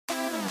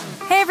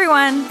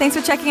everyone. Thanks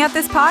for checking out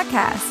this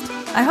podcast.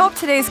 I hope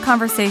today's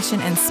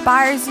conversation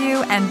inspires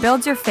you and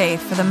builds your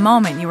faith for the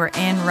moment you are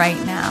in right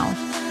now.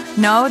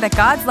 Know that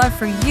God's love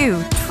for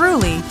you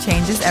truly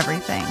changes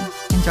everything.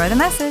 Enjoy the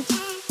message.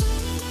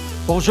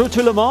 Bonjour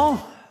tout le monde.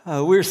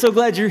 We're so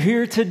glad you're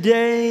here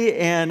today.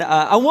 And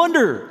I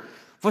wonder,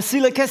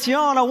 voici la question,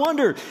 I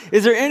wonder,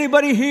 is there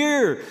anybody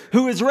here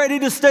who is ready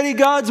to study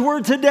God's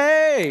Word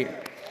today?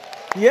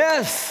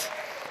 Yes.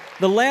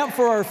 The lamp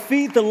for our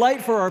feet, the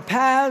light for our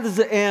paths.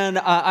 And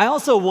I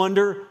also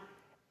wonder,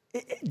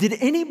 did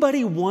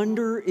anybody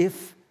wonder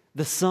if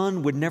the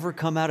sun would never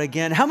come out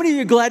again? How many of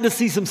you are glad to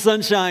see some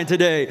sunshine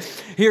today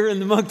here in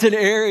the Moncton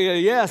area?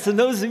 Yes, and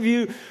those of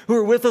you who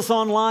are with us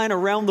online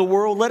around the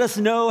world, let us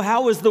know,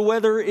 how is the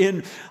weather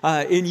in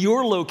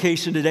your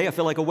location today? I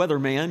feel like a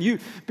weatherman. You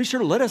be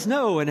sure to let us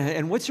know,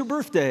 and what's your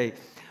birthday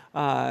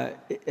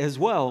as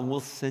well, and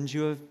we'll send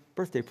you a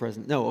birthday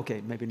present. No,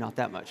 okay, maybe not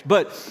that much.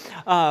 But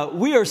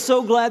we are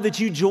so glad that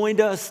you joined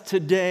us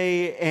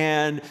today,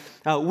 and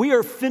we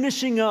are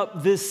finishing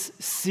up this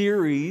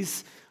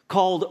series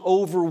called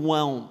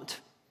Overwhelmed.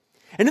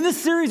 And in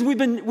this series, we've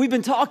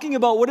been talking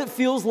about what it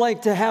feels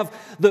like to have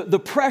the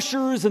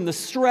pressures and the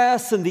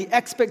stress and the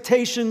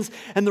expectations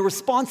and the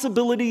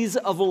responsibilities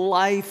of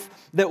life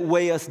that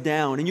weigh us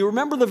down. And you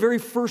remember the very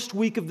first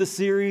week of the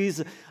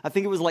series, I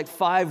think it was like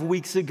 5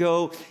 weeks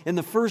ago. In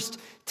the first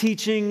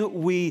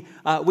teaching, we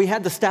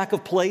had the stack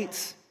of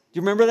plates. Do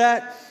you remember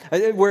that?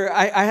 Where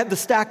I had the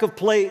stack of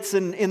plates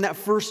in that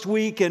first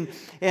week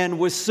and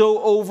was so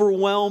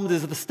overwhelmed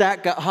as the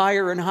stack got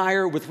higher and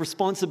higher with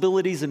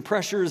responsibilities and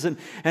pressures and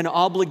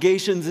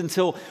obligations,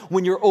 until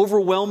when you're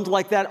overwhelmed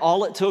like that,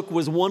 all it took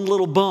was one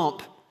little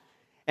bump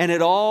and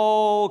it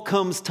all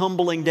comes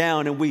tumbling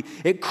down, and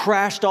it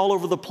crashed all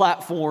over the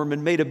platform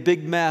and made a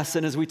big mess.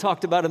 And as we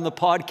talked about in the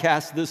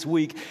podcast this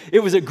week,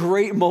 it was a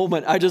great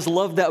moment. I just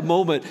love that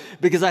moment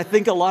because I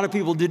think a lot of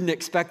people didn't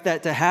expect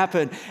that to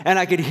happen. And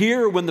I could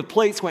hear when the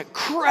plates went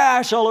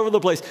crash all over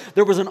the place,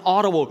 there was an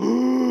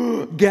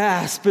audible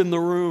gasp in the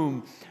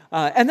room.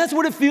 And that's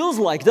what it feels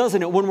like,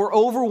 doesn't it? When we're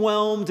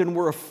overwhelmed and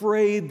we're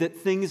afraid that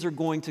things are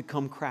going to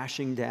come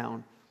crashing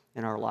down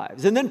in our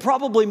lives. And then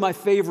probably my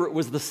favorite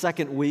was the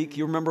second week.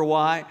 You remember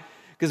why?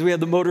 Because we had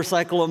the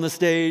motorcycle on the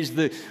stage.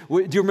 Do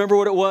you remember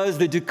what it was?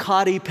 The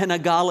Ducati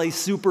Panigale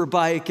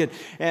Superbike.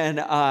 And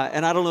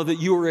I don't know that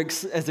you were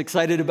as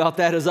excited about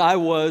that as I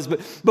was,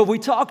 but we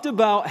talked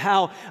about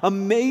how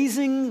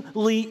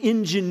amazingly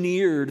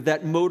engineered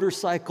that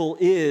motorcycle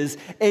is,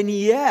 and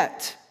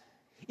yet,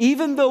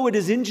 even though it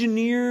is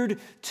engineered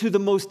to the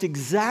most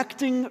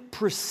exacting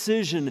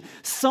precision,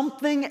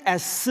 something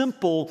as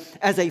simple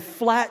as a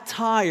flat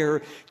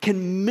tire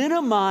can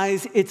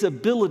minimize its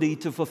ability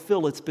to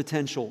fulfill its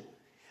potential.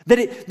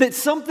 That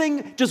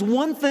something, just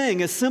one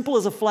thing as simple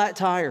as a flat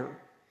tire,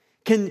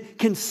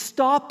 can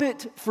stop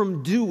it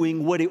from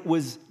doing what it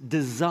was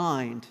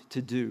designed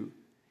to do.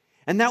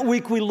 And that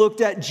week we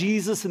looked at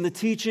Jesus and the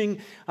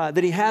teaching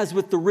that he has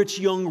with the rich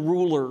young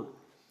ruler.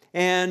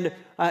 And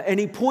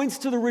he points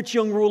to the rich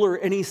young ruler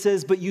and he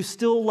says, but you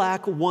still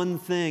lack one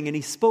thing. And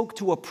he spoke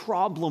to a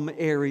problem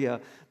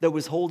area that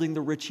was holding the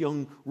rich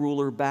young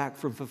ruler back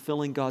from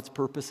fulfilling God's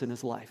purpose in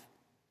his life.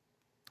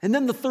 And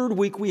then the third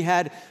week we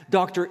had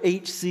Dr.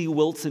 H.C.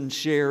 Wilson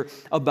share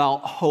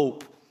about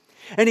hope.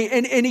 And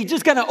he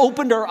just kind of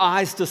opened our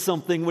eyes to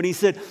something when he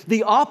said,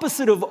 the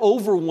opposite of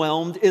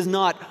overwhelmed is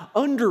not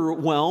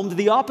underwhelmed.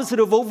 The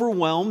opposite of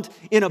overwhelmed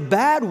in a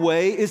bad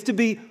way is to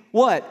be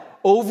what?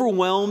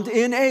 Overwhelmed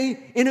in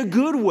a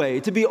good way,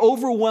 to be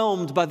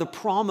overwhelmed by the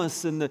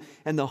promise and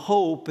the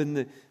hope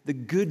and the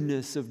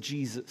goodness of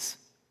Jesus.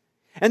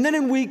 And then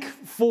in week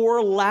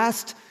 4,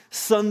 last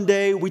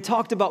Sunday, we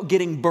talked about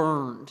getting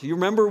burned. You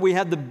remember we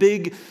had the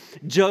big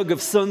jug of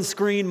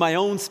sunscreen, my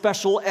own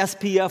special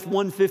SPF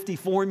 150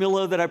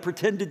 formula that I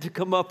pretended to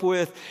come up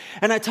with.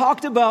 And I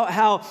talked about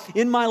how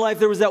in my life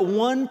there was that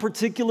one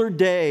particular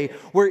day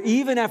where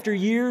even after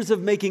years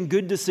of making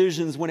good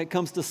decisions when it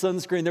comes to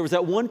sunscreen, there was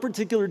that one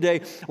particular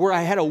day where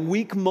I had a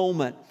weak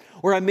moment,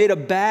 where I made a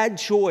bad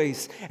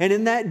choice. And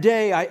in that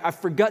day, I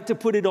forgot to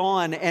put it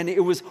on,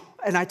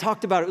 and I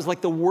talked about it was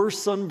like the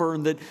worst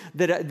sunburn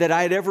that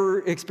I had ever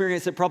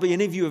experienced, that probably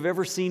any of you have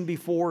ever seen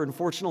before.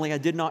 Unfortunately, I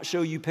did not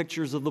show you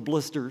pictures of the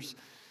blisters.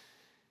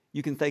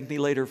 You can thank me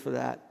later for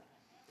that.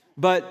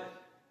 But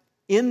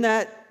in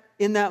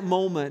that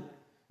moment,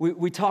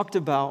 we talked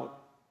about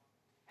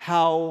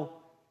how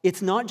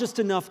it's not just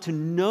enough to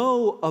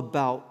know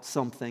about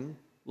something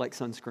like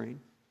sunscreen,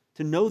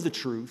 to know the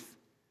truth,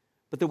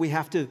 but that we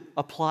have to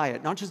apply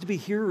it, not just to be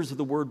hearers of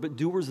the word, but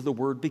doers of the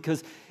word,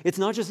 because it's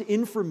not just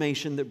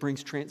information that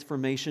brings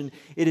transformation.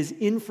 It is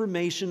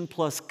information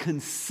plus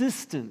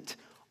consistent,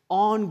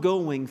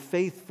 ongoing,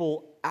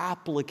 faithful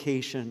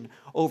application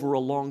over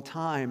a long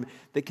time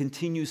that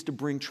continues to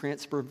bring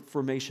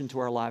transformation to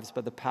our lives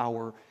by the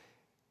power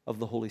of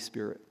the Holy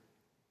Spirit.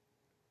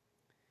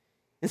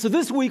 And so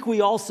this week we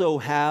also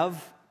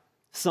have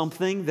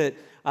something that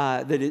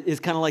that is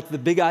kind of like the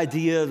big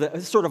idea,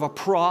 that sort of a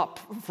prop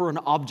for an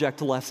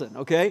object lesson,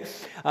 okay?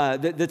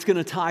 That's going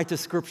to tie to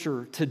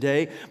Scripture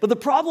today. But the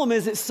problem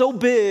is it's so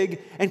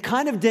big and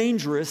kind of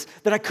dangerous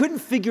that I couldn't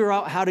figure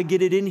out how to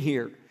get it in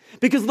here.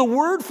 Because the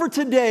word for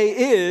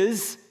today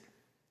is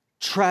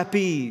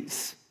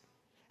trapeze.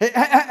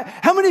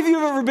 How many of you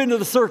have ever been to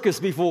the circus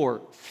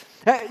before?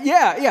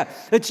 Yeah.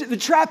 The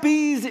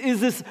trapeze is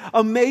this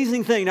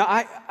amazing thing.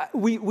 Now,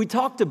 we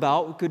talked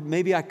about,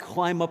 maybe I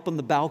climb up on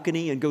the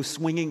balcony and go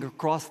swinging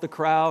across the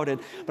crowd,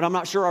 but I'm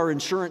not sure our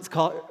insurance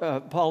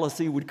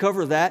policy would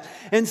cover that.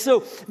 And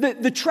so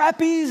the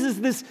trapeze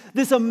is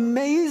this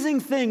amazing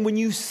thing when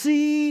you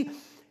see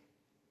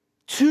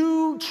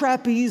two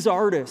trapeze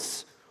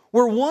artists,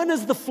 where one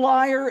is the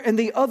flyer and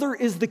the other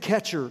is the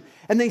catcher.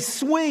 And they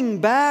swing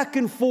back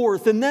and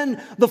forth. And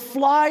then the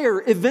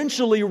flyer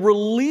eventually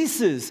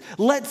releases,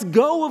 lets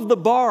go of the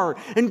bar,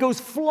 and goes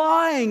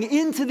flying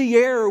into the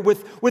air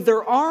with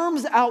their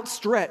arms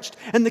outstretched.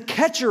 And the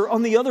catcher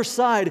on the other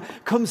side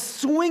comes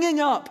swinging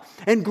up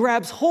and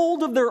grabs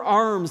hold of their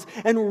arms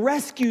and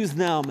rescues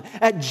them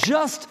at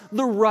just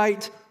the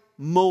right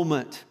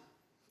moment.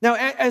 Now,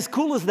 as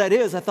cool as that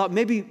is, I thought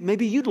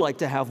maybe you'd like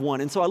to have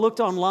one. And so I looked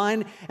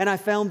online and I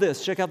found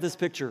this. Check out this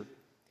picture.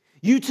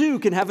 You too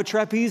can have a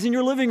trapeze in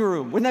your living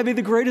room. Wouldn't that be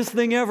the greatest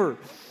thing ever?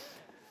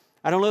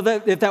 I don't know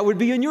if that would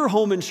be in your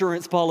home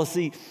insurance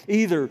policy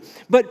either.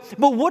 But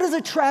what does a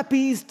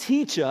trapeze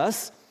teach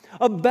us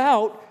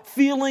about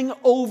feeling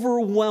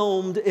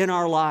overwhelmed in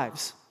our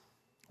lives?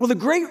 Well, the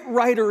great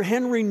writer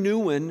Henry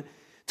Nouwen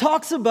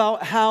talks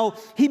about how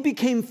he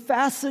became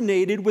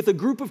fascinated with a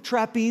group of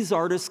trapeze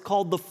artists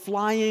called the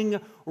Flying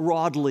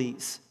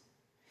Rodleys.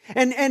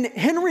 And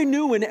Henry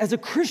Nouwen, as a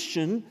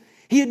Christian,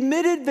 he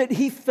admitted that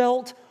he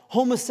felt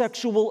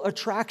homosexual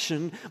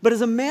attraction, but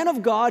as a man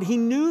of God, he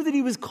knew that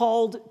he was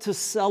called to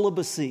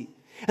celibacy.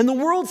 And the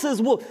world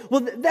says, well,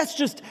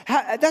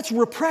 that's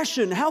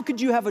repression. How could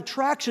you have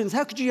attractions?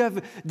 How could you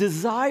have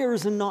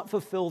desires and not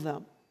fulfill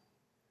them?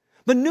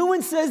 But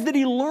Nouwen says that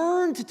he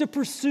learned to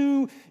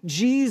pursue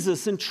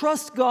Jesus and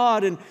trust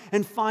God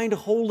and find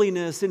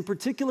holiness, in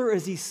particular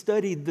as he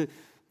studied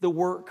the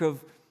work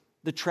of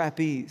the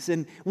trapeze.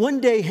 And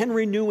one day,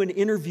 Henry Nouwen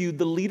interviewed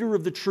the leader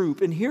of the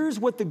troupe, and here's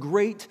what the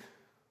great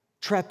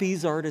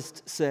trapeze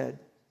artist said.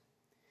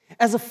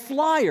 As a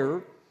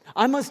flyer,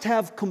 I must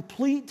have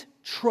complete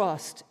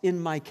trust in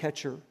my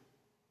catcher.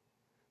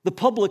 The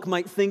public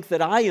might think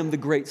that I am the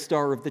great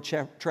star of the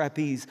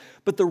trapeze,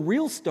 but the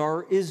real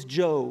star is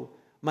Joe,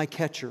 my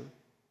catcher.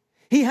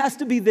 He has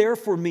to be there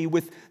for me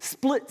with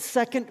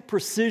split-second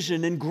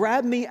precision and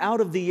grab me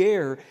out of the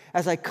air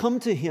as I come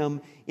to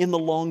him in the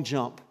long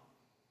jump.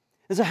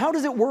 And so how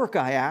does it work,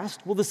 I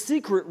asked? Well, the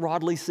secret,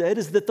 Rodley said,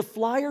 is that the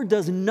flyer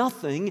does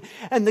nothing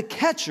and the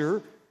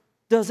catcher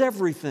does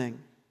everything.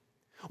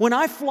 When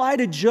I fly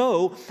to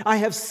Joe, I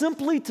have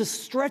simply to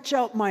stretch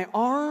out my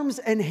arms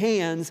and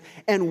hands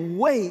and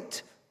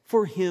wait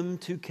for him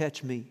to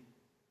catch me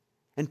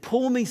and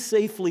pull me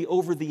safely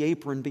over the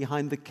apron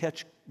behind the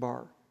catch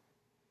bar.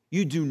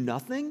 You do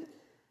nothing?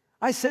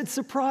 I said,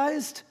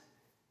 surprised.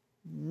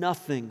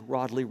 Nothing,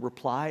 Rodley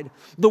replied.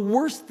 The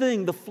worst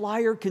thing the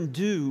flyer can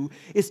do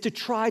is to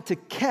try to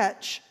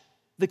catch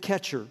the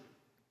catcher.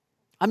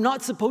 I'm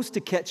not supposed to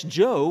catch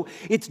Joe.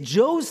 It's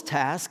Joe's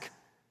task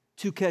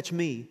to catch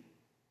me.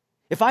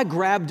 If I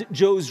grabbed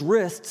Joe's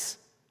wrists,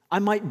 I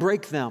might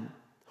break them,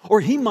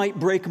 or he might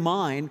break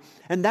mine,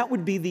 and that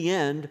would be the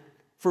end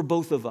for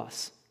both of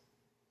us.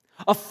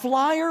 A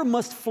flyer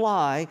must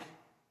fly,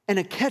 and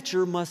a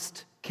catcher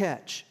must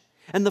catch.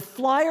 And the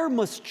flyer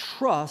must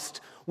trust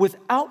with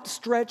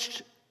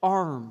outstretched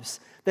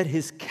arms that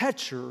his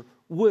catcher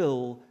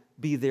will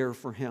be there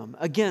for him.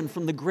 Again,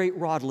 from the great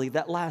Rodley,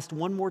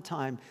 one more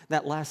time,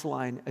 that last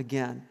line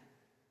again.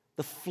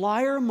 The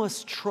flyer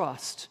must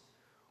trust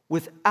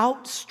with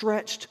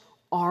outstretched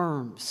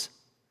arms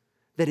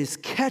that his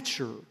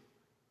catcher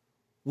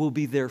will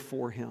be there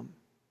for him.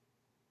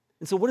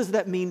 And so what does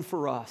that mean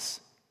for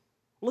us?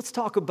 Let's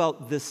talk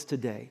about this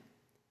today.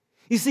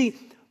 You see,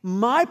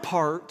 my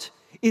part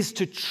is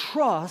to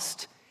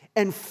trust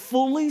and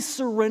fully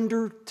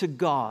surrender to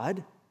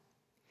God.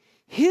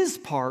 His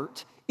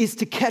part is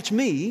to catch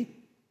me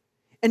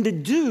and to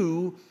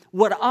do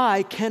what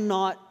I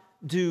cannot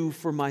do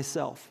for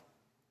myself.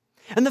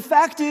 And the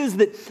fact is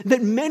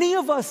that many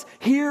of us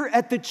here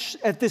at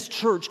this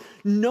church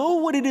know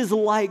what it is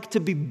like to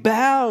be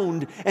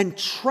bound and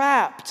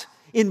trapped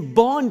in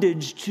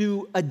bondage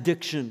to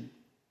addiction.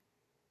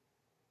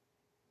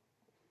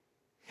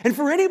 And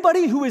for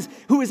anybody who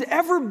has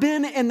ever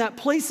been in that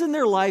place in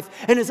their life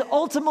and has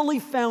ultimately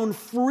found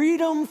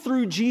freedom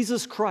through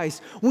Jesus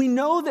Christ, we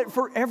know that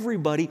for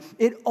everybody,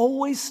 it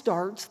always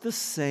starts the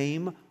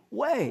same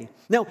way.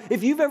 Now,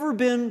 if you've ever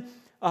been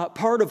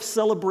part of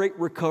Celebrate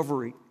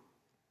Recovery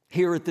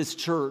here at this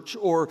church,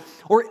 or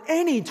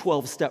any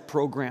 12-step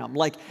program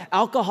like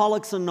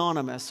Alcoholics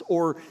Anonymous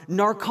or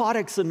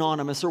Narcotics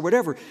Anonymous or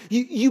whatever,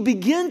 you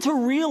begin to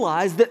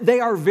realize that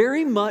they are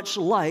very much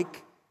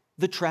like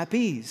the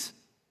trapeze.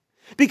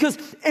 Because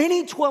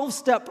any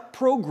 12-step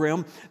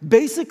program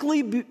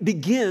basically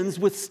begins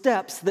with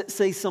steps that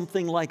say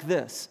something like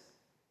this.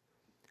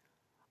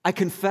 I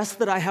confess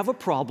that I have a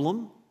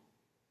problem.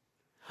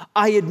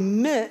 I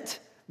admit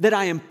that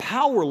I am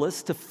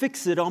powerless to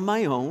fix it on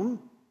my own.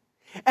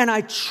 And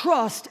I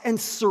trust and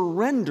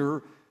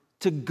surrender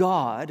to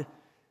God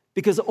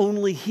because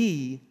only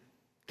He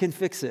can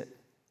fix it.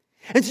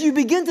 And so you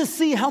begin to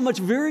see how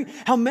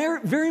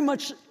very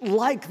much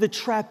like the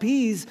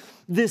trapeze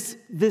this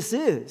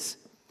is.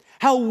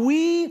 How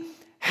we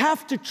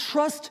have to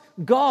trust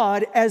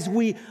God as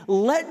we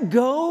let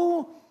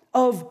go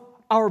of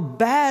our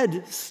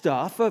bad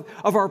stuff,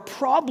 of our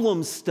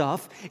problem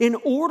stuff, in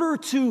order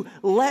to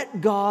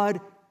let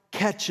God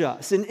catch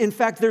us. And in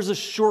fact, there's a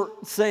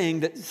short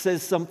saying that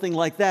says something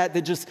like that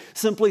just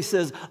simply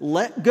says,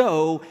 let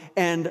go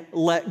and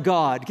let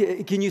God.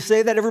 Can you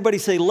say that? Everybody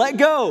say, let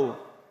go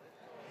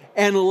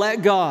and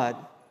let God.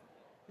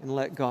 And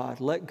let God.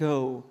 Let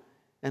go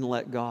and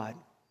let God.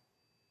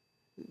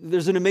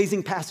 There's an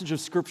amazing passage of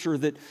Scripture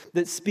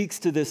that speaks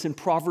to this in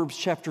Proverbs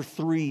chapter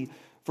 3,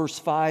 verse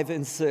 5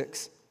 and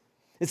 6.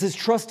 It says,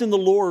 trust in the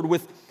Lord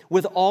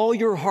with all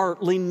your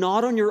heart, lean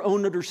not on your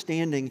own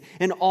understanding.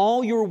 In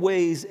all your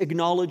ways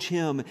acknowledge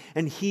Him,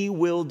 and He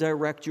will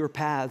direct your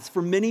paths.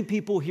 For many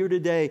people here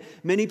today,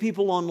 many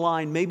people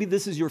online, maybe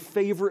this is your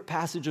favorite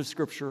passage of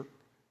Scripture.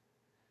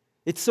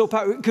 It's so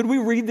powerful. Could we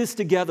read this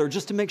together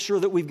just to make sure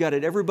that we've got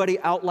it? Everybody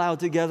out loud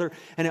together,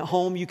 and at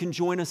home you can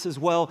join us as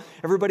well.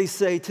 Everybody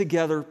say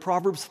together,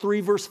 Proverbs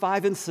 3, verse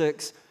 5 and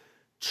 6,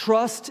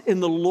 trust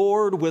in the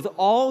Lord with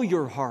all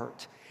your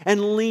heart,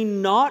 and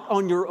lean not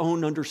on your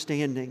own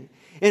understanding.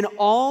 In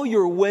all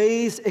your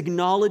ways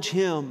acknowledge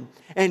Him,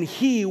 and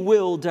He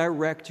will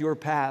direct your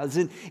paths.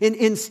 And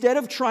instead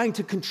of trying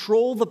to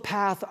control the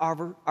path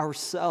of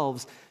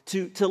ourselves,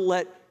 to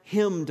let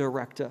Him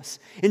direct us.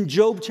 In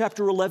Job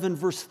chapter 11,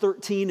 verse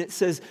 13, it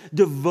says,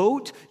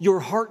 devote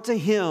your heart to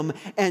Him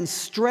and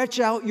stretch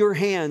out your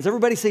hands.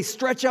 Everybody say,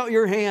 stretch out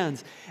your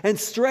hands. And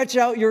stretch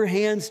out your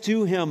hands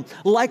to Him.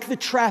 Like the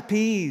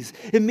trapeze,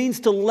 it means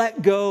to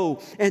let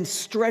go and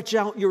stretch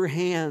out your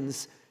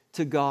hands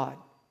to God.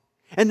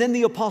 And then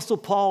the Apostle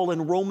Paul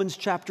in Romans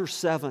chapter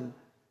 7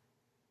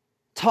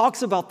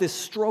 talks about this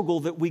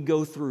struggle that we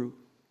go through.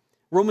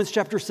 Romans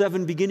chapter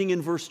 7, beginning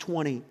in verse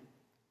 20.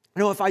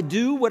 If I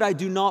do what I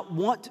do not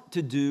want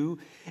to do,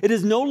 it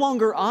is no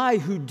longer I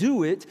who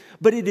do it,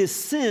 but it is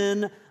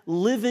sin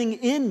living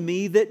in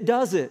me that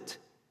does it.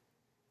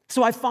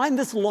 So I find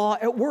this law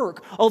at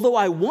work. Although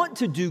I want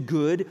to do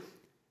good,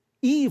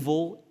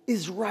 evil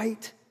is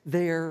right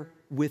there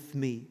with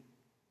me.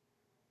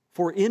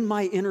 For in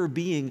my inner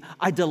being,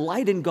 I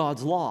delight in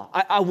God's law.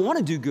 I want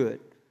to do good.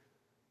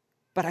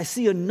 But I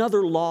see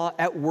another law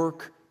at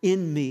work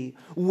in me,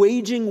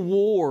 waging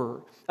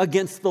war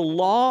against the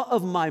law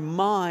of my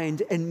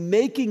mind and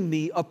making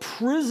me a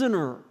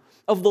prisoner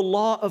of the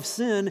law of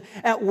sin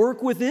at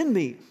work within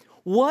me.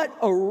 What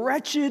a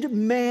wretched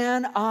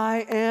man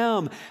I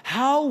am.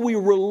 How we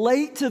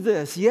relate to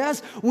this.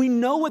 Yes, we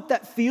know what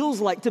that feels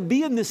like to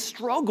be in this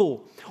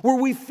struggle where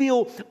we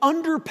feel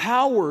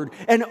underpowered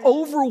and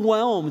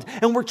overwhelmed,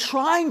 and we're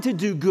trying to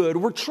do good.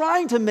 We're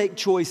trying to make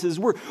choices.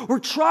 We're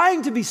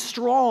trying to be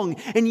strong,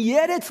 and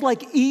yet it's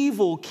like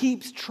evil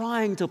keeps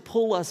trying to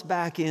pull us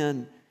back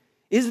in.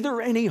 Is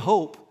there any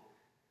hope?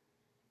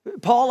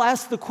 Paul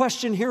asks the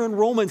question here in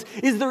Romans,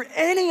 is there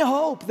any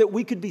hope that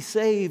we could be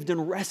saved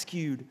and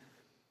rescued?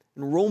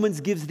 And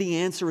Romans gives the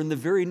answer in the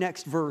very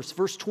next verse,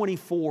 verse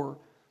 24.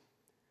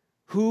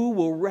 Who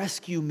will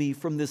rescue me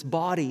from this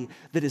body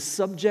that is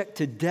subject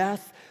to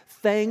death?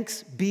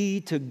 Thanks be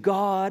to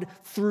God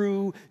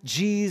through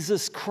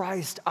Jesus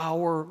Christ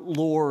our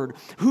Lord.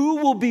 Who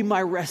will be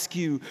my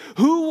rescue?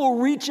 Who will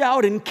reach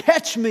out and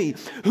catch me?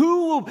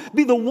 Who will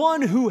be the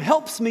one who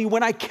helps me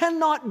when I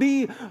cannot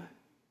be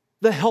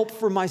the help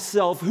for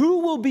myself?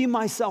 Who will be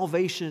my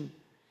salvation?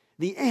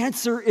 The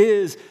answer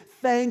is,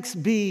 thanks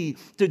be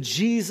to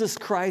Jesus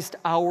Christ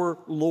our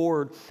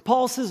Lord.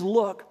 Paul says,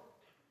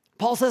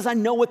 I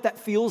know what that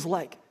feels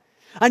like.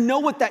 I know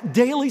what that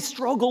daily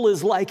struggle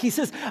is like. He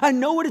says, I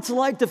know what it's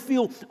like to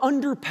feel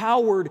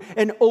underpowered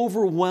and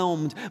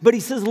overwhelmed. But he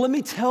says, let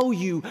me tell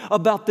you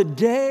about the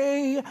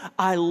day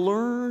I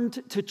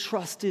learned to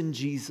trust in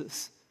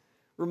Jesus.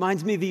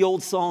 Reminds me of the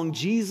old song,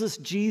 Jesus,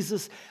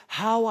 Jesus,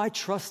 how I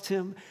trust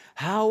Him,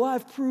 how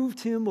I've proved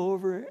Him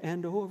over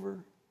and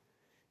over.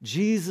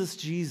 Jesus,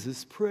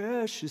 Jesus,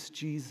 precious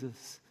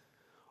Jesus,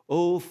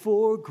 oh,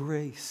 for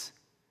grace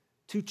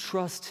to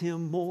trust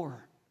Him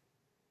more.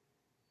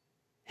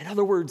 In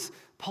other words,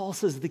 Paul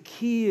says the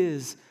key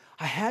is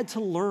I had to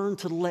learn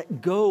to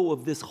let go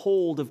of this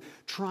hold of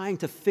trying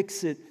to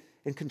fix it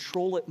and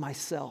control it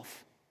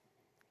myself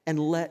and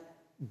let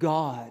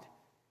God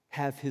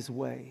have His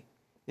way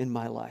in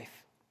my life.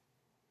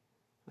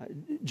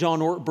 John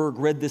Ortberg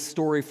read this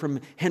story from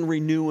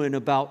Henry Nouwen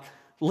about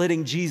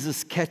letting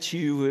Jesus catch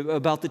you,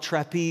 about the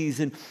trapeze,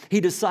 and he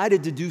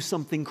decided to do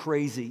something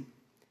crazy.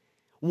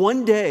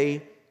 One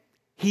day,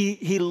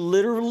 he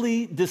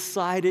literally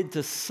decided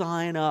to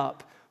sign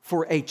up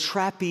for a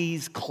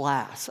trapeze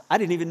class. I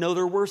didn't even know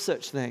there were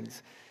such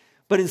things.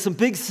 But in some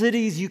big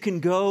cities, you can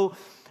go.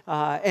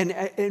 And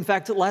in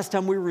fact, last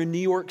time we were in New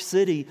York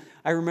City,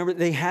 I remember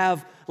they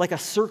have like a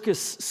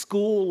circus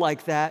school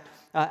like that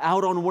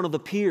out on one of the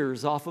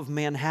piers off of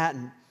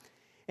Manhattan.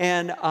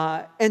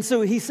 And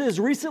so he says,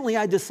 recently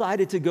I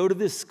decided to go to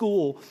this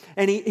school,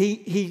 and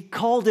he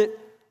called it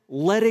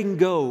Letting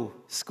Go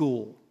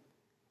School.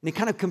 And he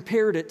kind of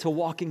compared it to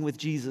walking with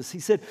Jesus. He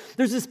said,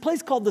 there's this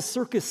place called the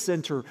Circus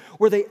Center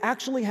where they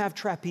actually have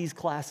trapeze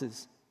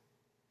classes.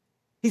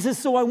 He says,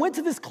 so I went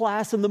to this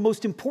class, and the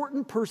most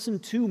important person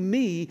to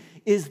me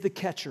is the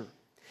catcher.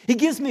 He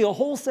gives me a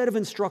whole set of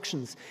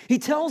instructions. He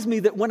tells me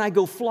that when I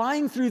go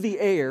flying through the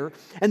air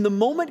and the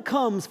moment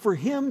comes for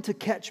him to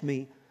catch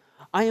me,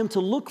 I am to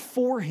look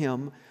for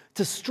him,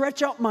 to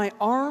stretch out my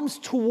arms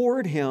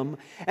toward him,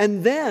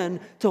 and then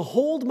to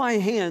hold my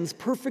hands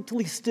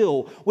perfectly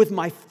still with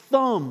my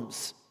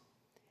thumbs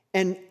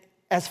and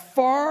as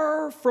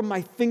far from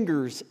my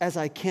fingers as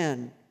I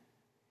can.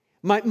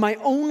 My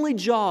only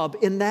job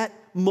in that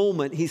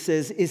moment, he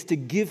says, is to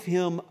give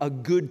him a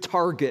good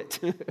target.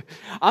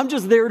 I'm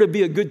just there to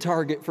be a good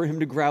target for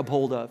him to grab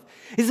hold of.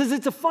 He says,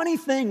 it's a funny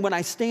thing when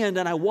I stand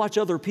and I watch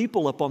other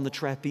people up on the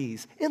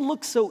trapeze. It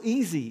looks so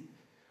easy.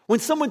 When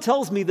someone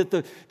tells me that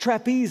the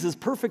trapeze is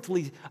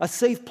perfectly a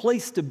safe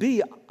place to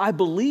be, I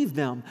believe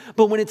them.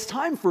 But when it's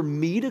time for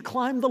me to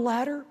climb the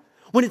ladder,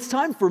 when it's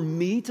time for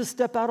me to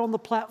step out on the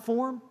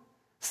platform,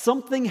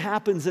 something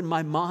happens in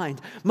my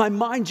mind. My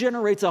mind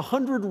generates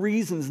 100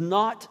 reasons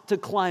not to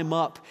climb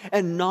up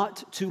and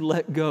not to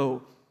let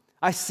go.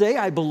 I say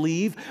I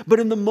believe, but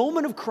in the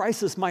moment of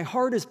crisis, my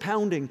heart is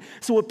pounding.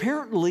 So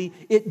apparently,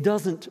 it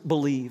doesn't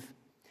believe.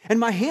 And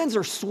my hands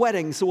are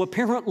sweating, so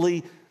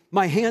apparently,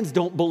 my hands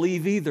don't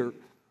believe either.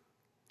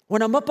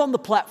 When I'm up on the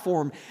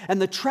platform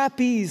and the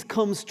trapeze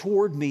comes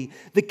toward me,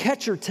 the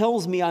catcher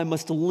tells me I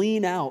must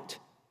lean out.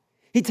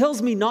 He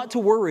tells me not to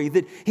worry,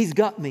 that he's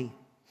got me.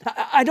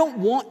 I don't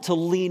want to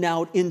lean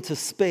out into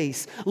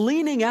space.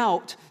 Leaning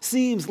out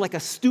seems like a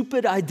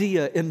stupid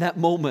idea in that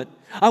moment.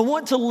 I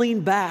want to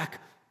lean back.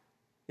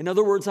 In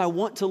other words, I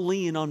want to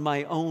lean on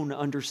my own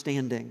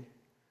understanding.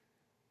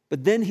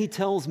 But then he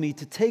tells me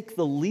to take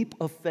the leap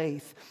of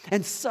faith,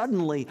 and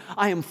suddenly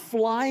I am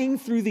flying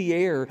through the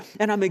air,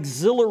 and I'm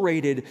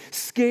exhilarated,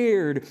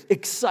 scared,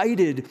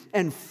 excited,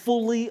 and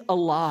fully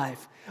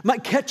alive. My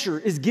catcher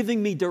is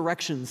giving me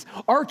directions.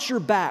 Arch your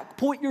back,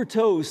 point your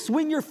toes,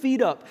 swing your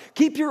feet up,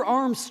 keep your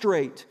arms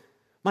straight.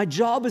 My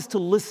job is to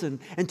listen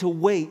and to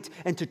wait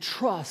and to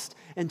trust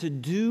and to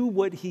do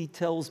what he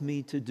tells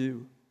me to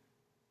do.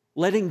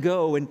 Letting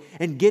go and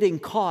getting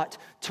caught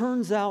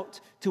turns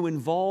out to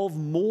involve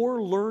more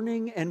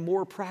learning and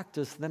more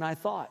practice than I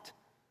thought.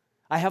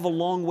 I have a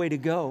long way to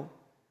go,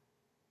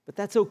 but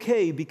that's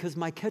okay because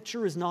my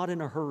catcher is not in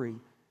a hurry.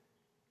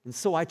 And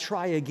so I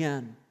try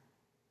again.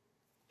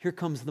 Here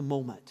comes the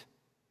moment.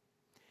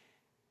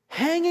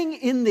 Hanging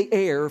in the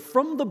air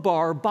from the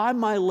bar by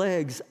my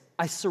legs,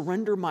 I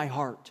surrender my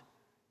heart.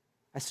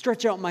 I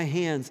stretch out my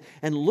hands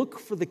and look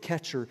for the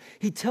catcher.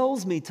 He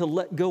tells me to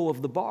let go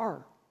of the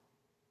bar.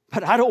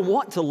 But I don't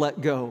want to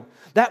let go.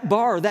 That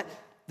bar,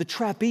 the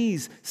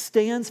trapeze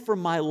stands for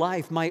my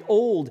life, my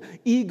old,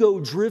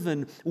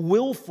 ego-driven,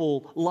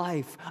 willful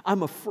life.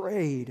 I'm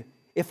afraid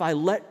if I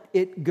let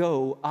it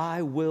go,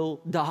 I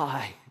will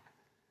die.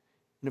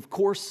 And of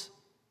course,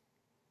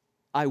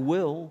 I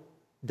will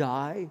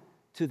die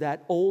to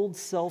that old,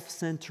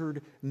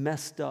 self-centered,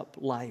 messed up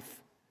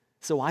life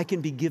so I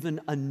can be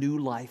given a new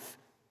life.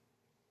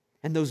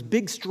 And those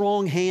big,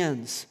 strong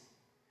hands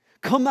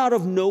come out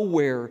of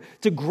nowhere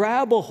to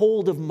grab a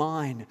hold of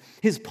mine.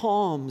 His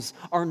palms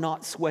are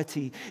not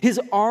sweaty. His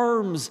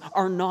arms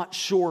are not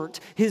short.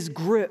 His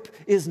grip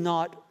is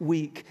not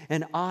weak.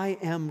 And I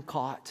am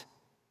caught.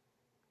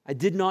 I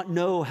did not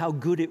know how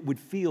good it would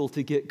feel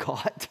to get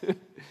caught.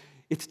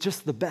 It's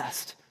just the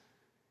best.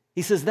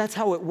 He says that's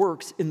how it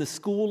works in the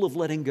school of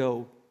letting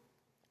go.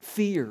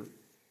 Fear,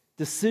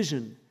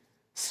 decision,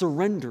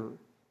 surrender,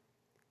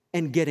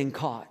 and getting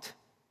caught.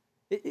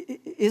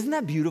 Isn't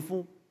that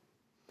beautiful?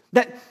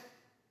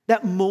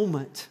 That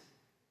moment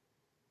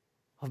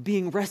of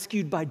being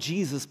rescued by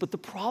Jesus. But the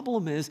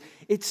problem is,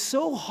 it's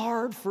so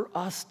hard for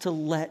us to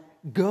let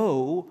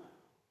go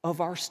of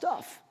our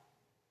stuff.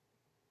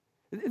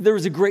 There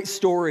was a great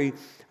story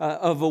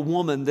of a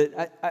woman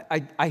that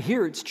I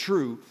hear it's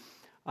true.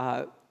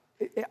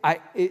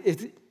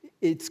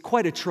 It's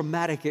quite a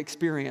traumatic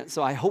experience,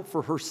 so I hope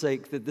for her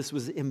sake that this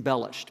was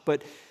embellished.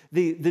 But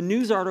the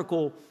news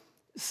article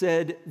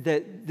said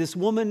that this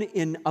woman,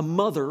 a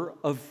mother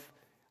of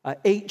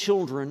 8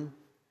 children,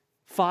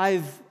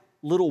 5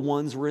 little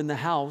ones were in the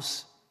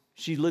house.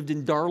 She lived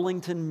in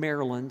Darlington,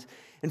 Maryland,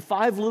 and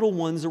 5 little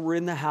ones were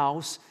in the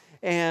house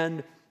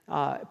and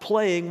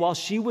playing while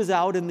she was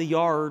out in the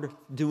yard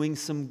doing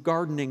some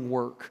gardening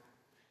work.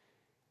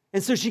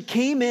 And so she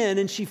came in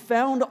and she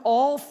found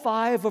all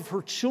 5 of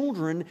her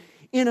children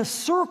in a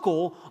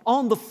circle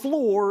on the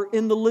floor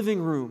in the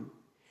living room.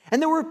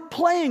 And they were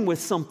playing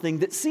with something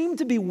that seemed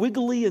to be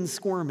wiggly and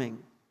squirming.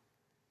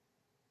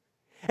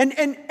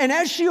 And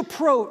as she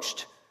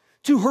approached,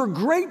 to her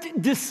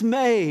great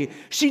dismay,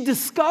 she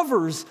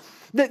discovers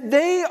that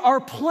they are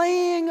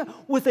playing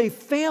with a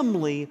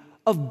family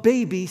of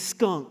baby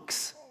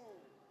skunks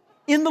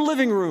in the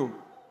living room.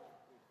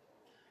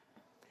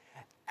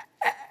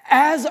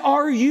 As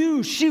are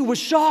you, she was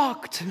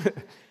shocked.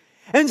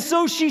 And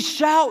so she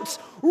shouts,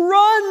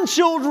 "Run,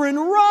 children,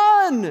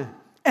 run!"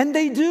 And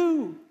they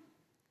do.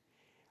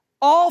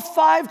 All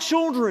 5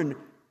 children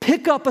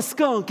pick up a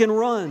skunk and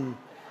run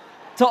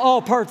to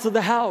all parts of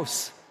the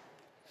house.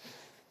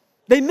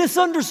 They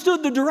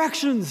misunderstood the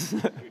directions.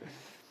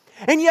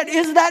 And yet,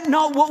 is that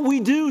not what we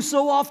do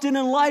so often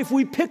in life?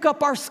 We pick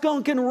up our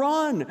skunk and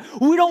run.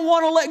 We don't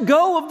want to let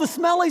go of the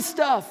smelly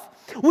stuff.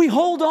 We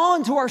hold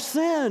on to our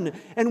sin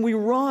and we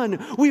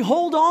run. We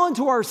hold on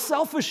to our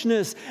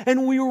selfishness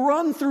and we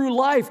run through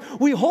life.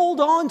 We hold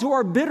on to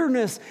our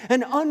bitterness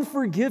and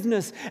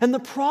unforgiveness. And the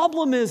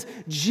problem is,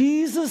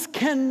 Jesus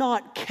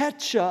cannot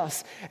catch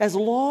us as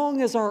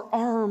long as our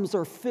arms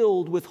are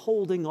filled with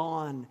holding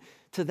on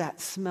to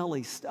that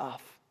smelly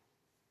stuff.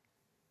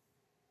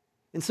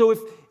 And so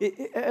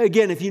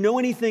if you know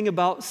anything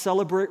about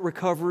Celebrate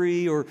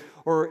Recovery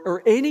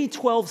or any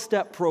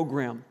 12-step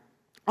program,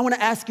 I want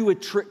to ask you a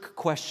trick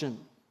question.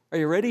 Are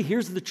you ready?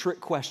 Here's the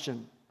trick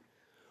question.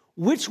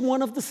 Which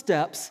one of the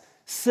steps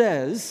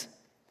says,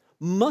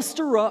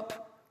 muster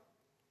up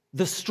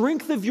the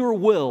strength of your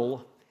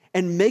will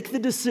and make the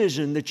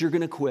decision that you're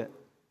going to quit?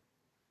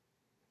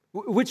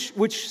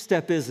 Which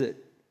step is it?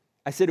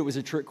 I said it was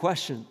a trick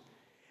question.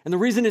 And the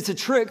reason it's a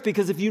trick,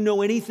 because if you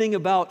know anything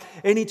about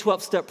any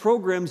 12-step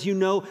programs, you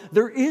know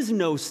there is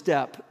no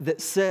step that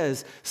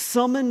says,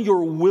 summon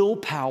your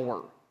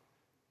willpower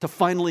to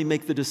finally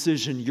make the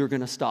decision you're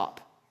going to stop.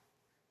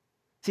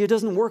 See, it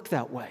doesn't work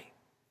that way.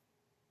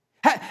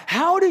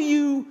 How do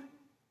you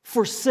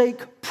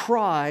forsake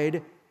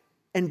pride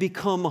and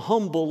become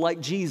humble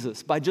like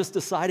Jesus? By just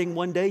deciding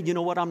one day, you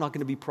know what, I'm not going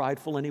to be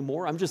prideful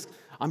anymore. I'm just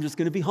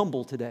going to be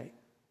humble today.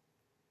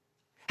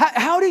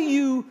 How do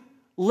you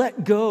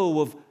let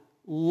go of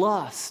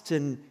lust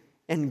and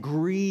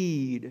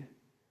greed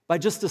by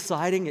just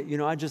deciding,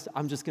 I'm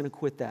just going to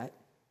quit that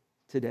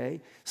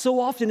today? So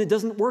often it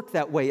doesn't work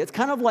that way. It's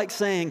kind of like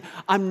saying,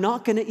 I'm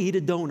not going to eat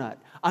a donut.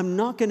 I'm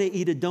not going to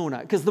eat a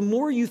donut. Because the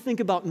more you think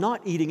about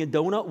not eating a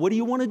donut, what do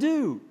you want to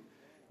do?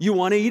 You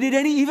want to eat it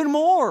even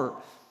more.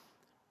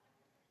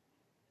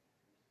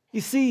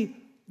 You see,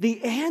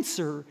 the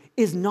answer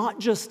is not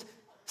just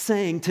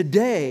saying,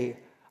 today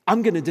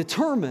I'm going to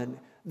determine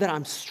that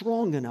I'm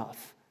strong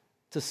enough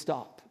to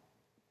stop.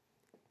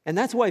 And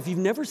that's why if you've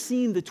never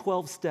seen the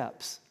 12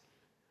 steps,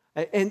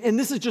 and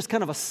this is just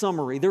kind of a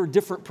summary. There are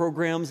different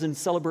programs in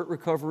Celebrate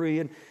Recovery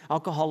and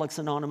Alcoholics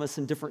Anonymous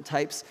and different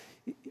types.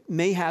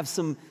 May have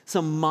some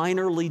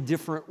minorly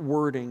different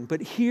wording,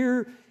 but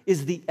here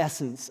is the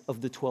essence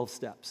of the 12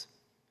 steps.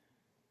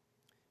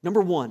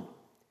 Number 1,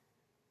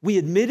 we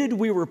admitted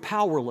we were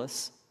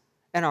powerless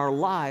and our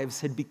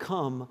lives had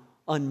become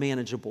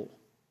unmanageable.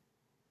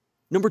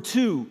 Number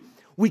 2,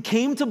 we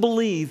came to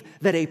believe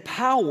that a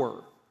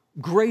power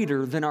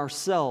greater than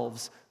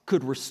ourselves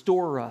could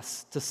restore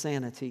us to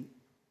sanity.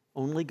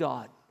 Only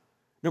God.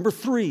 Number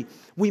 3,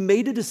 we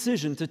made a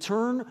decision to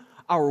turn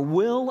our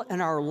will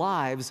and our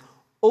lives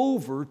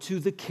over to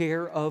the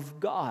care of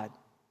God.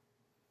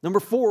 Number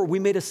 4, we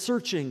made a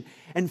searching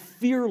and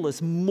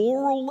fearless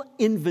moral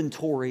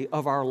inventory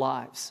of our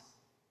lives.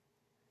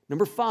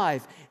 Number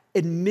 5,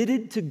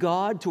 admitted to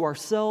God, to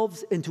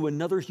ourselves, and to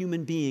another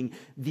human being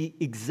the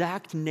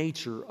exact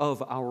nature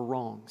of our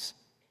wrongs.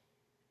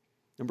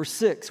 Number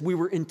 6, we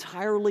were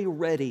entirely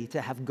ready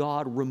to have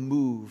God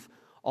remove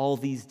all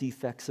these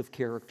defects of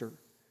character.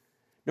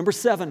 Number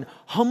 7,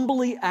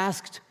 humbly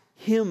asked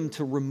Him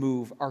to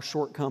remove our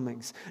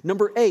shortcomings.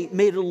 Number 8,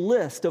 made a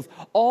list of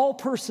all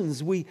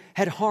persons we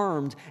had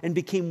harmed and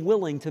became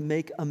willing to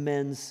make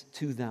amends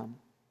to them.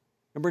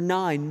 Number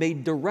 9,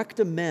 made direct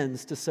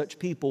amends to such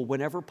people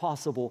whenever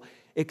possible,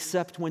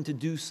 except when to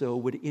do so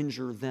would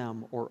injure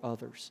them or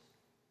others.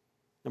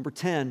 Number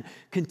 10,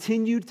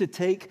 continued to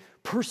take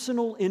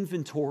personal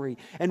inventory,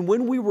 and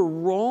when we were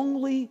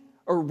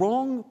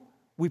wrong,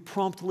 we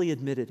promptly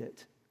admitted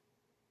it.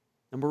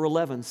 Number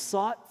 11,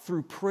 sought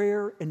through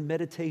prayer and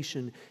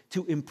meditation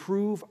to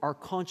improve our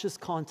conscious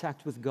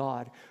contact with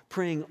God,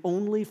 praying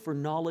only for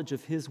knowledge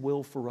of His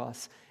will for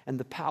us and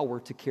the power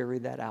to carry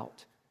that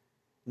out.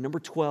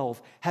 Number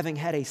 12, having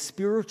had a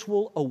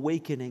spiritual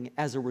awakening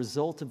as a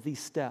result of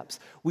these steps,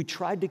 we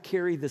tried to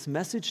carry this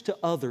message to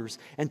others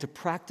and to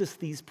practice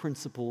these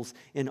principles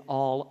in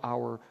all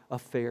our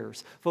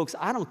affairs. Folks,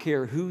 I don't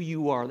care who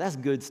you are. That's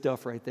good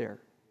stuff right there.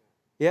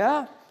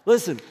 Yeah?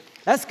 Listen,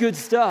 that's good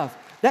stuff.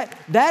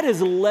 That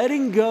is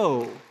letting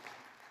go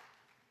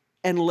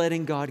and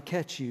letting God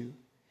catch you.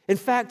 In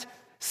fact,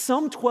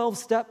 some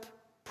 12-step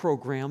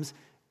programs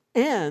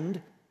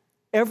end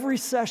every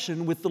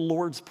session with the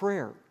Lord's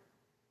Prayer.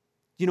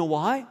 You know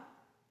why?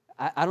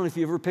 I don't know if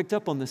you ever picked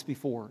up on this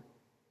before.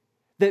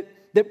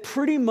 That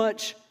pretty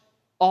much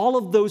all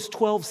of those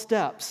 12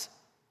 steps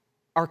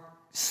are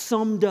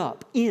summed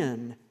up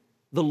in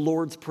the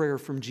Lord's Prayer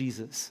from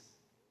Jesus.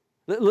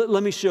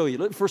 Let me show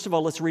you. First of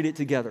all, let's read it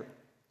together.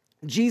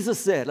 Jesus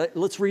said,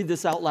 let's read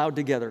this out loud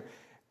together.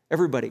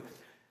 Everybody.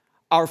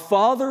 Our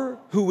Father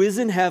who is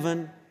in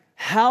heaven,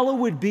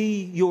 hallowed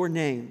be your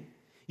name.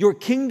 Your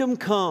kingdom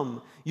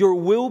come, your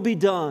will be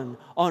done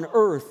on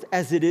earth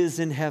as it is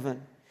in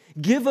heaven.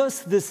 Give us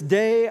this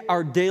day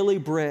our daily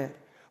bread.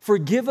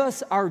 Forgive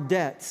us our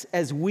debts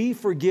as we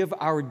forgive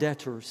our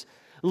debtors.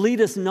 Lead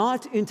us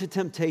not into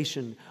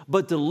temptation,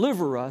 but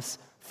deliver us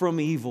from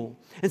evil.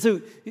 And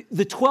so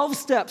the 12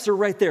 steps are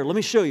right there. Let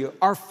me show you.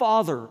 Our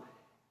Father,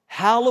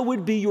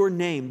 hallowed be your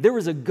name. There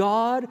is a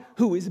God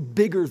who is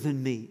bigger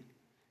than me.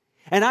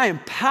 And I am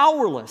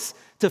powerless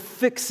to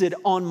fix it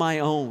on my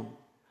own.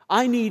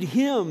 I need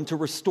Him to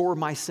restore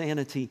my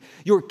sanity.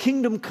 Your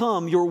kingdom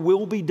come, your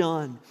will be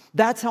done.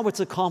 That's how it's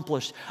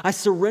accomplished. I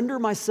surrender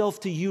myself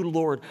to you,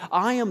 Lord.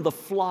 I am the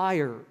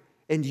flyer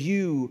and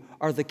you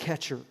are the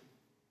catcher.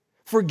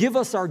 Forgive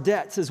us our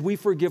debts as we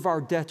forgive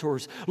our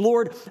debtors.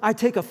 Lord, I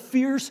take a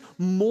fierce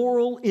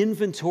moral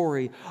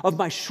inventory of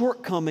my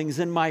shortcomings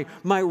and my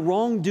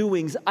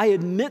wrongdoings. I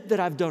admit that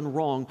I've done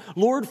wrong.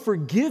 Lord,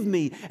 forgive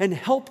me and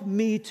help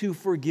me to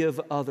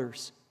forgive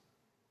others.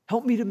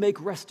 Help me to make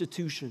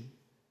restitution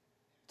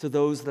to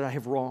those that I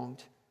have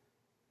wronged.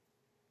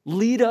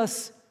 Lead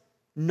us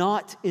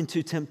not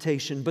into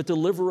temptation, but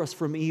deliver us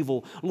from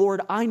evil.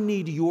 Lord, I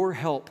need your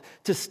help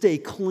to stay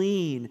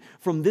clean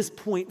from this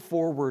point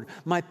forward.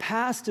 My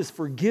past is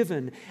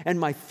forgiven and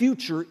my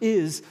future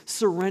is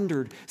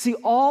surrendered. See,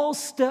 all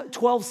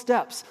 12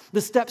 steps,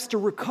 the steps to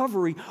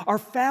recovery, are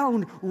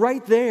found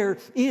right there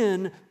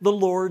in the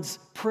Lord's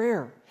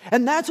Prayer.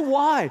 And that's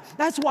why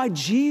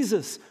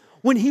Jesus,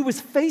 when he was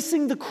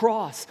facing the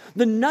cross,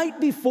 the night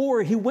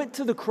before he went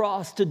to the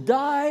cross to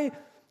die,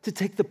 to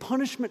take the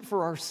punishment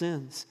for our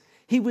sins,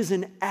 he was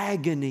in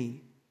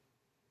agony.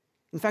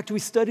 In fact, we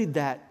studied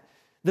that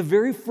the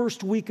very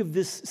first week of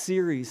this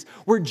series,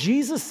 where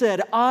Jesus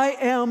said, I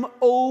am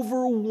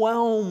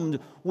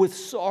overwhelmed with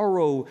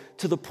sorrow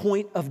to the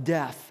point of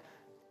death.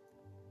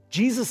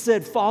 Jesus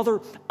said, Father,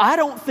 I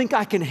don't think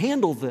I can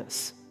handle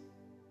this.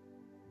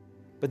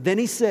 But then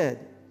he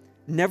said,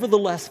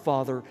 nevertheless,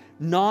 Father,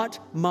 not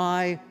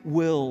my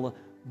will,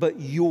 but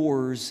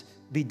yours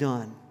be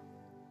done.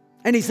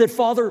 And he said,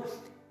 Father,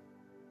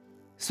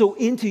 so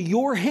into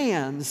your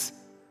hands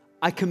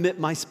I commit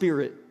my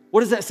spirit.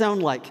 What does that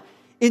sound like?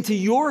 Into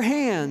your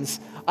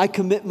hands I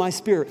commit my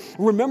spirit.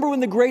 Remember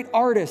when the great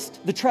artist,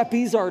 the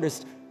trapeze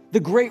artist, the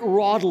great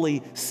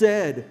Rawdley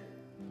said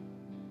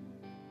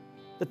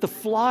that the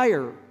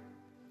flyer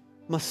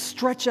must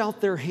stretch out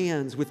their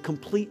hands with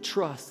complete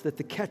trust that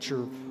the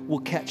catcher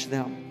will catch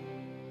them.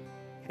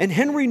 And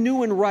Henry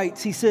Newen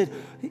writes, he says,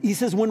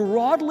 when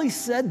Rawdley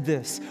said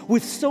this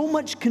with so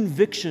much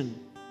conviction,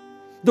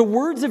 the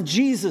words of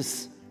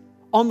Jesus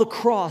on the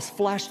cross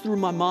flashed through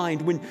my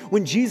mind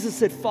when Jesus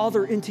said,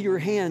 Father, into your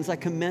hands I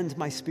commend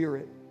my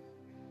spirit.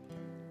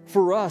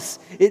 For us,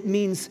 it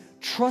means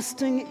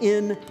trusting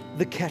in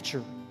the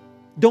catcher.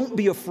 Don't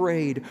be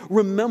afraid.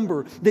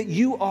 Remember that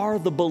you are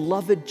the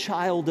beloved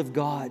child of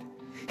God.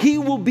 He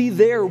will be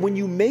there when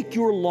you make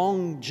your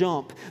long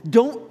jump.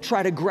 Don't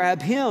try to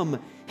grab him.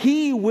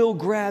 He will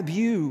grab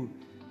you.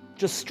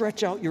 Just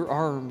stretch out your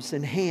arms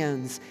and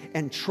hands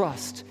and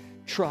trust,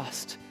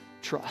 trust,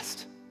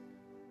 trust.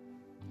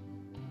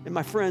 And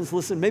my friends,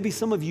 listen, maybe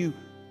some of you,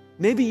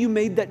 maybe you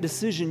made that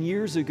decision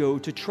years ago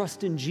to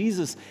trust in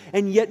Jesus,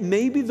 and yet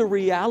maybe the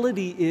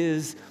reality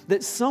is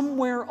that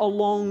somewhere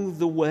along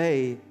the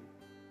way,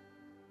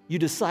 you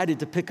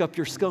decided to pick up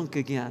your skunk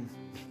again.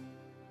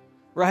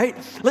 Right?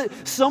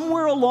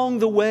 Somewhere along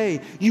the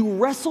way, you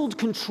wrestled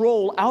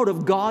control out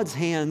of God's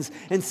hands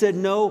and said,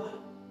 no,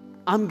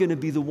 I'm going to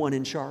be the one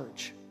in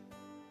charge.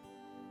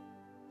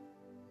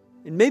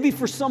 And maybe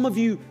for some of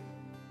you,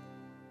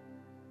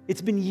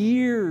 it's been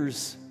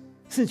years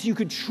since you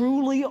could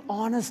truly,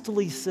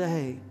 honestly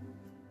say,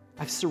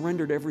 I've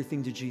surrendered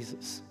everything to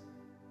Jesus.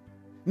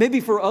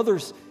 Maybe for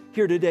others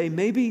here today,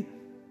 maybe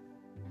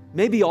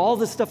all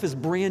this stuff is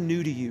brand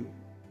new to you.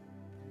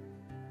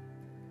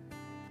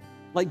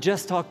 Like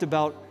Jess talked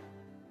about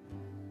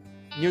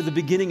near the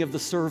beginning of the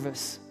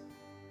service.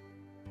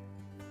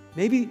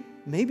 Maybe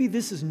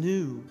this is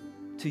new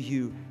to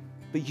you,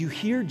 but you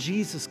hear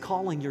Jesus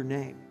calling your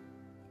name.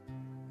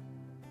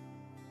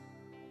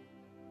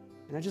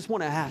 And I just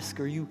want to ask,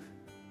 are you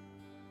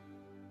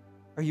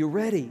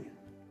ready?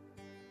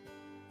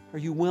 Are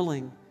you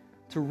willing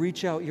to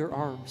reach out your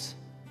arms?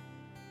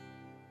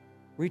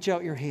 Reach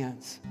out your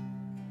hands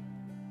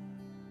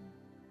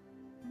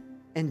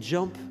and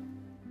jump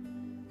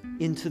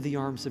into the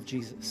arms of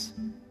Jesus.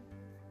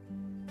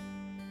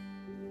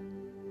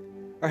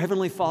 Our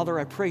Heavenly Father,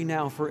 I pray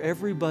now for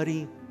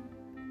everybody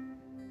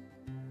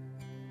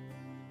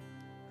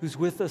who's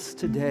with us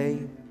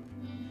today,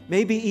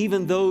 maybe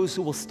even those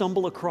who will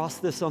stumble across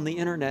this on the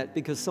internet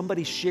because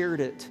somebody shared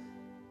it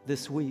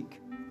this week.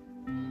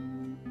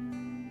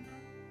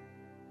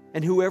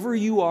 And whoever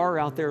you are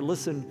out there,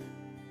 listen,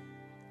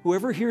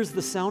 whoever hears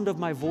the sound of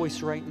my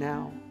voice right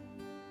now,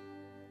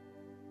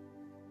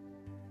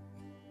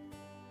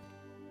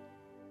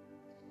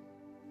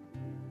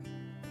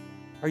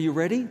 Are you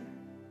ready?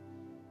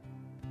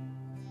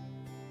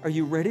 Are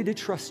you ready to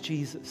trust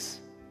Jesus,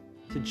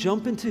 to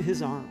jump into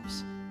his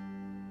arms?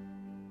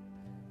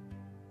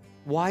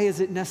 Why is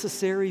it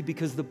necessary?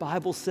 Because the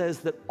Bible says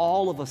that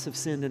all of us have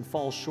sinned and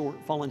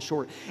fallen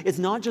short. It's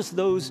not just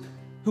those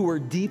who are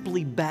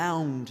deeply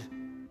bound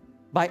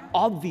by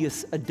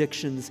obvious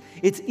addictions.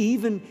 It's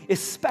even,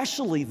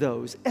 especially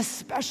those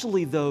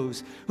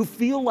who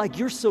feel like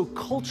you're so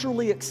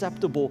culturally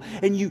acceptable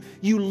and you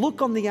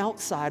look on the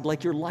outside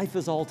like your life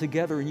is all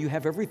together and you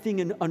have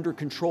everything under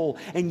control,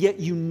 and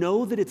yet you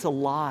know that it's a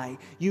lie.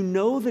 You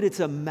know that it's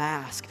a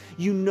mask.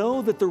 You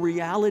know that the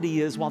reality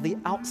is, while the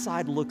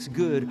outside looks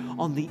good,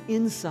 on the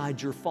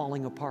inside you're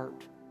falling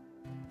apart.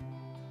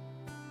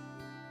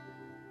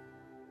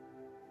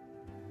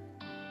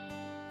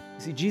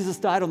 See, Jesus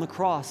died on the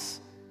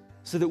cross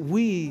so that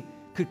we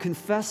could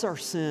confess our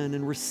sin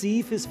and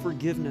receive his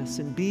forgiveness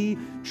and be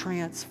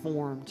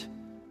transformed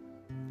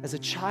as a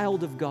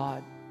child of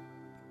God,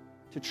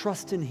 to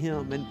trust in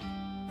him.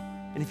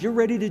 And if you're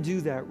ready to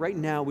do that right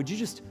now, would you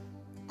just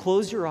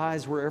close your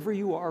eyes wherever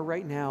you are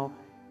right now,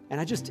 and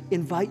I just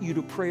invite you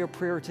to pray a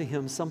prayer to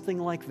him, something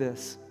like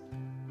this.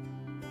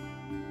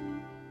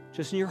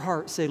 Just in your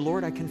heart, say,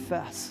 Lord, I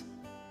confess.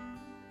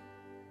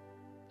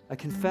 I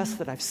confess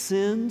that I've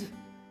sinned,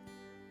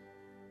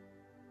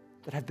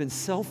 that I've been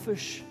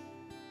selfish,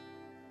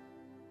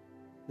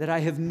 that I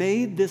have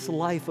made this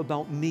life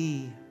about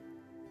me.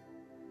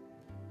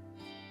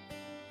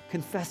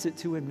 Confess it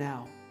to him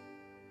now.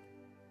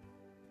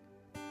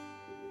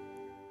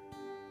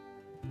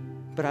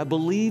 But I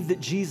believe that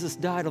Jesus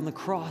died on the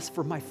cross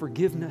for my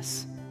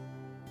forgiveness,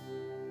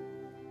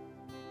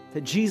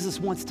 that Jesus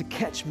wants to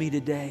catch me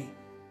today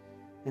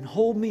and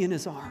hold me in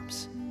his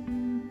arms.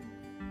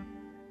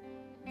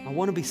 I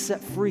want to be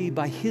set free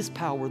by his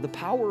power, the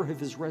power of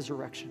his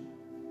resurrection.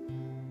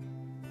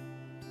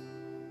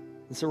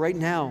 And so right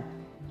now,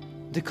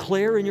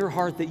 declare in your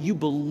heart that you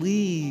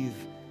believe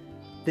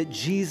that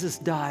Jesus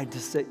died to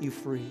set you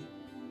free,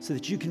 so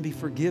that you can be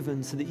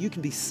forgiven, so that you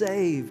can be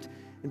saved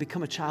and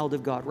become a child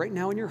of God. Right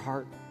now in your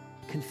heart,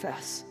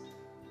 confess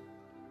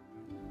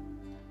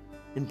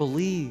and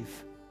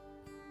believe,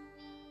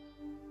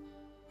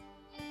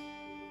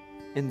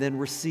 and then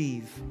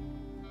receive.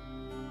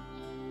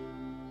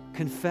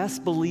 Confess,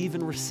 believe,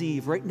 and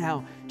receive. Right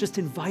now, just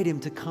invite him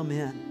to come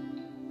in.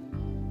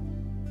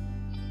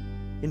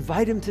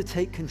 Invite him to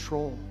take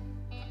control.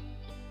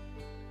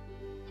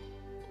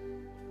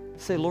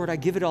 Say, Lord, I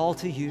give it all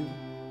to you.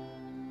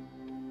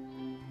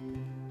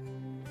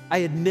 I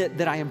admit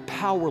that I am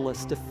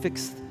powerless to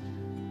fix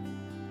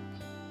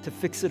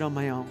it on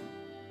my own.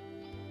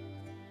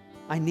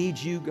 I need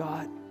you,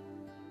 God.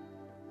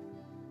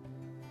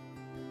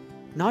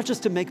 Not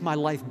just to make my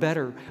life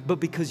better, but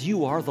because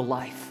you are the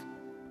life.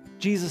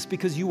 Jesus,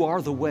 because you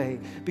are the way,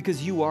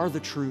 because you are the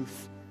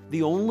truth,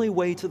 the only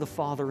way to the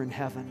Father in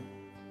heaven.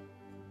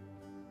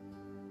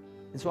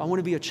 And so I want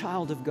to be a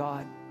child of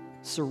God,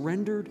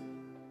 surrendered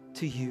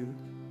to you,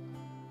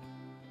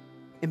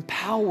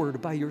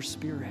 empowered by your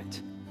Spirit,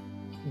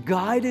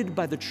 guided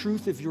by the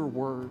truth of your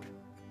word,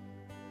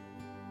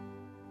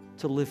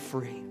 to live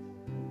free.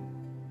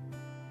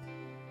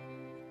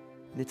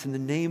 And it's in the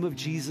name of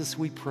Jesus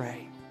we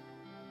pray.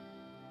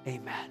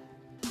 Amen.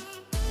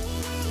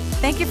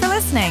 Thank you for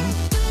listening.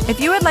 If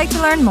you would like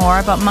to learn more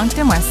about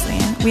Moncton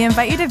Wesleyan, we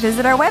invite you to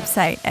visit our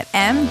website at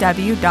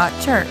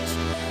mw.church.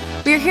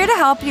 We are here to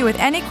help you with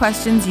any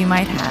questions you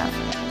might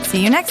have.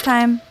 See you next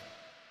time.